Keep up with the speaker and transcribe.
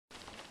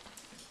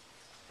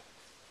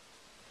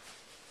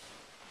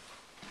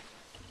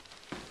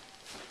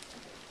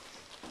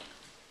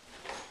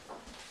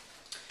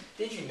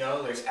Did you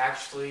know there's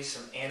actually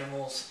some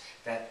animals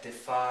that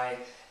defy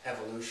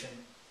evolution?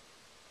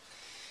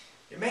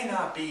 It may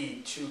not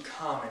be too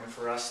common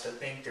for us to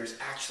think there's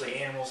actually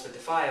animals that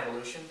defy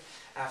evolution.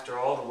 After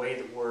all, the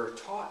way that we're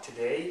taught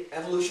today,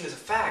 evolution is a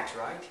fact,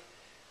 right?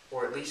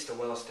 Or at least a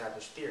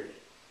well-established theory.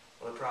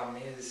 Well, the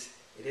problem is,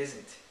 it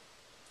isn't.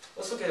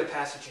 Let's look at a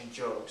passage in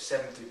Job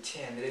 7 through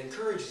 10 that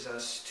encourages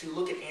us to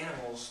look at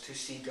animals to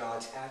see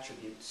God's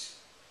attributes.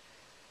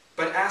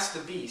 But ask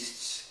the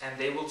beasts, and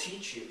they will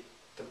teach you.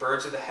 The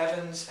birds of the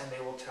heavens, and they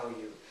will tell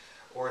you.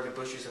 Or the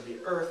bushes of the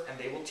earth, and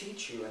they will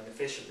teach you. And the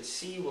fish of the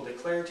sea will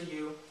declare to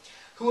you.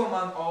 Who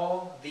among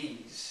all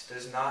these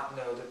does not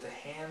know that the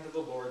hand of the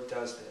Lord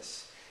does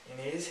this? In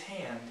his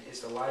hand is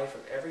the life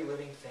of every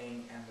living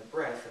thing and the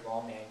breath of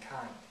all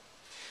mankind.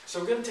 So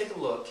we're going to take a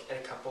look at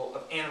a couple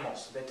of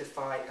animals that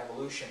defy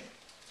evolution.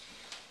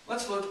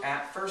 Let's look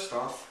at, first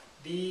off,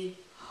 the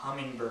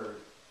hummingbird.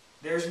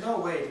 There's no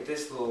way that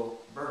this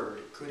little bird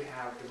could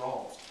have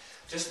evolved.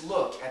 Just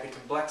look at the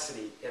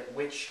complexity at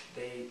which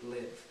they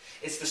live.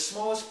 It's the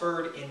smallest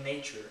bird in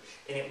nature,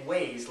 and it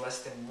weighs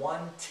less than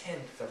 1/10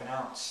 of an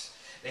ounce.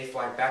 They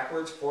fly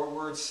backwards,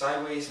 forwards,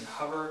 sideways, and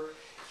hover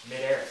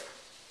midair.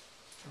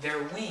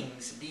 Their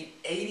wings beat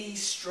 80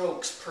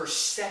 strokes per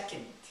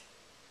second,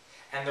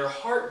 and their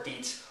heart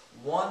beats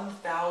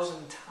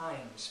 1,000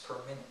 times per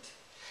minute.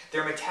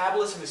 Their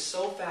metabolism is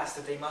so fast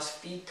that they must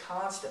feed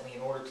constantly in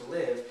order to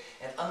live,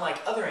 and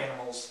unlike other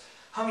animals,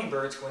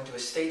 hummingbirds go into a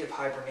state of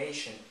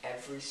hibernation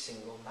every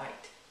single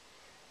night.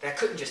 That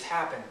couldn't just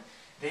happen.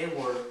 They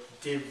were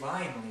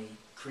divinely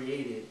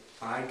created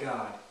by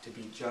God to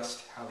be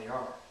just how they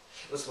are.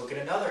 Let's look at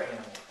another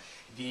animal,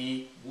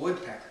 the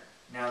woodpecker.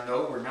 Now,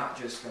 no, we're not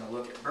just going to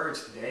look at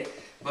birds today,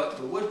 but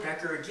the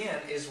woodpecker,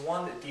 again, is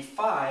one that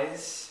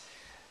defies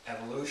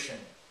evolution.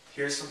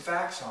 Here's some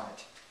facts on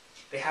it.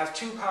 They have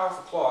two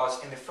powerful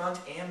claws in the front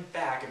and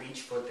back of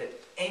each foot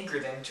that anchor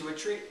them to a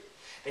tree.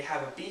 They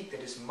have a beak that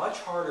is much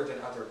harder than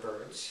other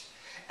birds,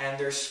 and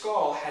their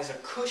skull has a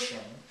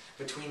cushion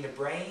between the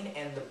brain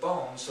and the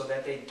bone so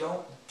that they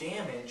don't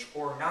damage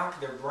or knock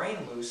their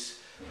brain loose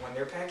when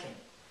they're pecking.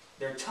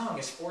 Their tongue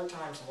is 4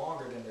 times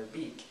longer than their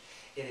beak.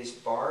 It is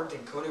barbed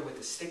and coated with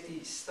a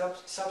sticky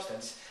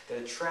substance that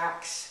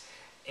attracts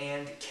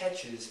and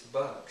catches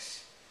bugs.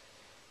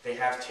 They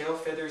have tail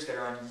feathers that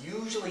are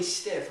unusually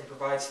stiff and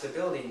provide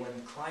stability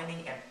when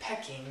climbing and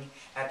pecking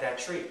at that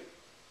tree.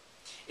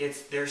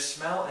 Their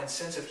smell and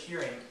sense of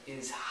hearing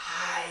is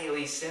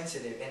highly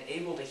sensitive and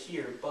able to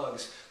hear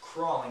bugs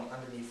crawling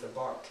underneath the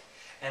bark.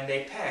 And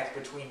they peck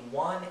between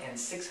 1 and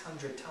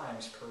 600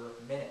 times per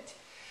minute.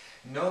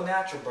 No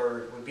natural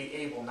bird would be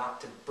able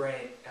not to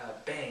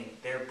bang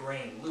their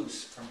brain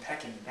loose from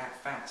pecking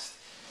that fast.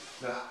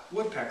 The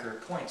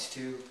woodpecker points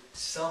to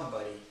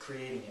somebody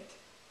creating it.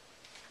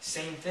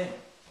 Same thing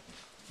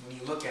when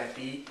you look at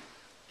the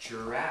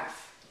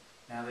giraffe.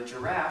 Now, the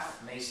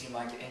giraffe may seem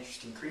like an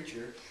interesting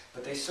creature,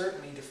 but they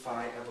certainly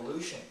defy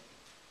evolution.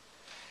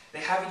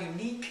 They have a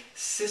unique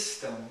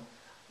system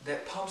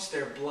that pumps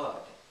their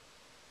blood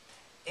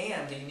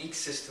and a unique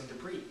system to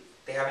breathe.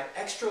 They have an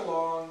extra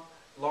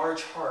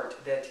large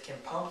heart that can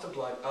pump the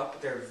blood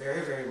up their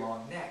very, very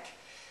long neck.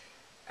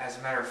 As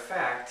a matter of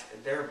fact,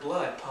 their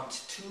blood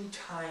pumps 2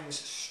 times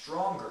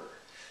stronger,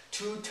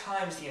 2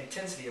 times the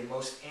intensity of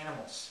most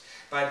animals.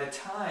 By the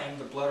time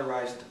the blood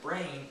arrives at the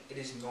brain, it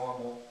is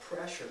normal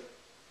pressure.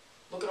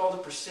 Look at all the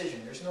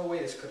precision. There's no way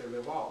this could have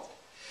evolved.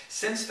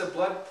 Since the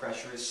blood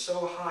pressure is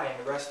so high in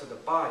the rest of the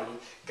body,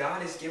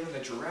 God has given the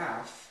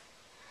giraffe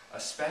a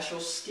special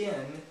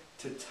skin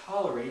to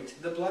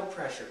tolerate the blood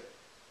pressure,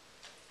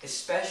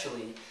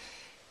 especially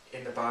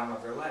in the bottom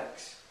of their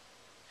legs.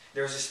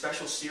 There's a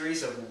special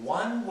series of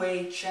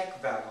one-way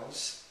check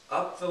valves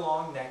up the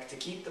long neck to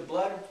keep the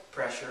blood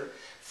pressure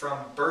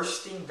from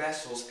bursting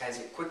vessels as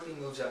it quickly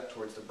moves up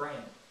towards the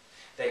brain.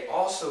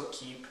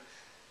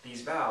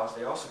 These valves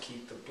also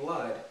keep the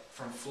blood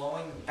from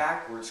flowing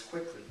backwards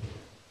quickly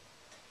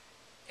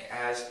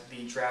as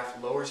the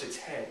giraffe lowers its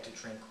head to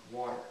drink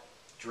water.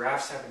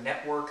 Giraffes have a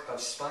network of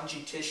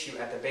spongy tissue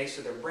at the base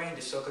of their brain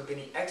to soak up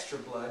any extra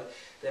blood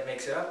that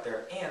makes it up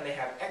there, and they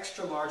have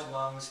extra large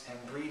lungs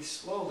and breathe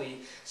slowly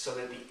so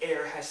that the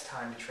air has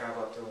time to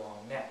travel up their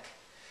long neck.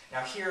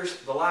 Now here's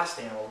the last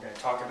animal we're going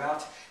to talk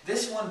about.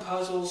 This one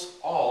puzzles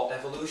all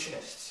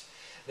evolutionists.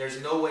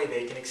 There's no way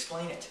they can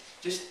explain it.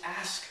 Just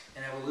ask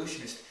an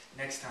evolutionist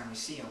next time you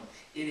see them.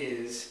 It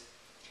is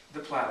the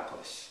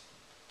platypus.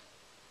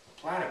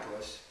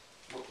 Platypus?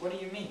 What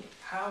do you mean?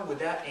 How would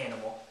that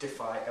animal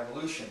defy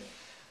evolution?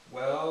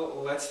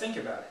 Well, let's think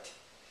about it.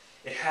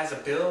 It has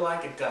a bill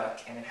like a duck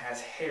and it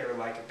has hair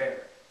like a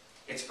bear.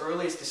 Its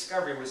earliest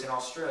discovery was in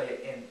Australia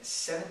in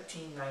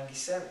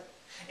 1797.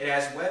 It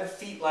has webbed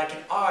feet like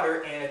an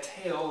otter and a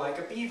tail like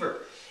a beaver.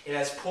 It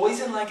has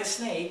poison like a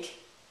snake,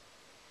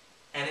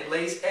 and it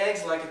lays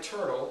eggs like a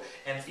turtle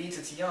and feeds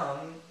its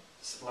young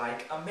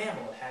like a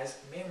mammal. It has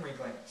mammary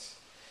glands.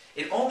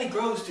 It only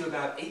grows to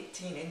about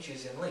 18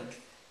 inches in length.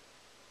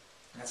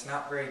 That's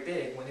not very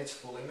big when it's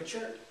fully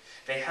matured.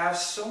 They have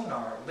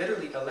sonar,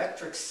 literally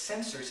electric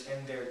sensors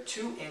in their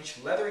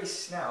 2-inch leathery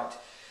snout,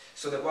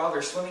 so that while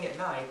they're swimming at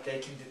night, they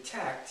can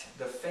detect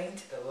the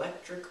faint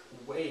electric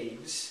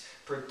waves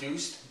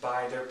produced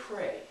by their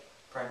prey,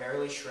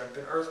 primarily shrimp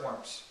and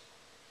earthworms.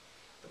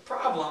 The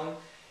problem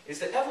is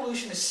that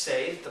evolutionists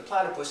say that the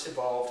platypus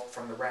evolved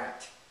from the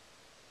rat.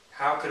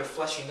 How could a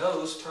fleshy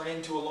nose turn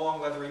into a long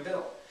leathery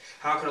bill?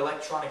 How could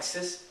electronic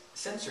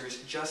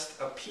sensors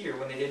just appear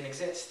when they didn't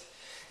exist?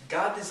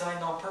 God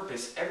designed on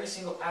purpose every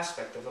single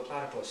aspect of the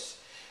platypus.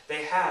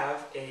 They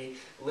have a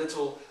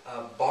little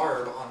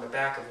barb on the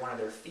back of one of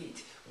their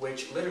feet,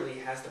 which literally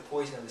has the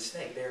poison of the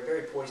snake. They are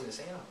very poisonous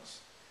animals.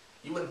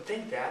 You wouldn't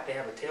think that. They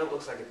have a tail that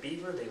looks like a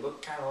beaver. They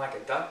look kind of like a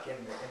duck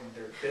in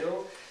their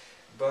bill.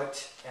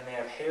 And they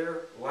have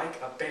hair like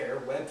a bear,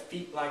 webbed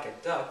feet like a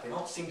duck. They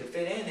don't seem to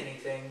fit in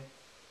anything.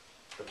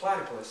 The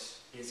platypus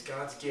is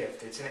God's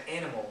gift. It's an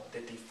animal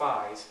that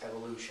defies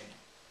evolution.